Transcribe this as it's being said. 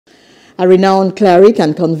A renowned cleric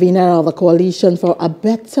and convener of the Coalition for a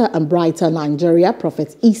Better and Brighter Nigeria,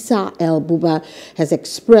 Prophet Isa Elbuba, has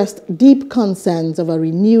expressed deep concerns over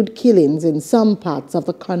renewed killings in some parts of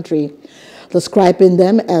the country, describing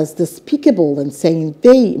them as despicable and saying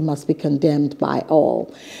they must be condemned by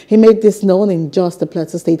all. He made this known in Jos, the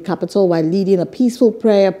Plateau State capital, while leading a peaceful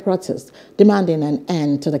prayer protest demanding an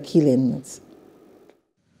end to the killings.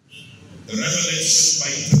 The revelation by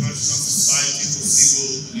international society for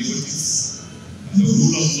civil liberties and the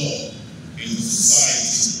rule of law in the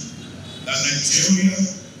society that Nigeria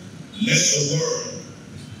led the world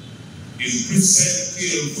in Christian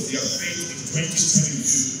kill for their faith in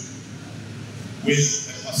 2022 with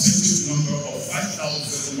a percentage number of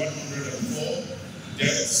 5,104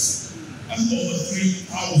 deaths and over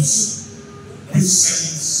 3,000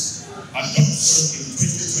 Christians adoption in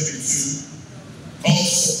 2022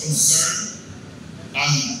 calls for concern,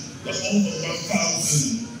 and the over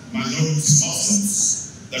 1,000 minority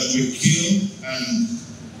Muslims that were killed and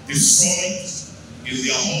destroyed in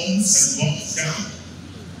their homes and burnt down.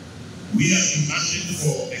 We are demanding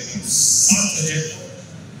for a concerted effort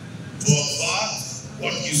to avert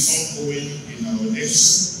what is ongoing in our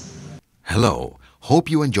nation. Hello.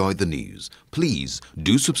 Hope you enjoyed the news. Please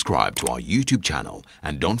do subscribe to our YouTube channel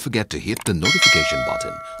and don't forget to hit the notification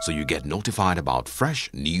button so you get notified about fresh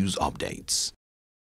news updates.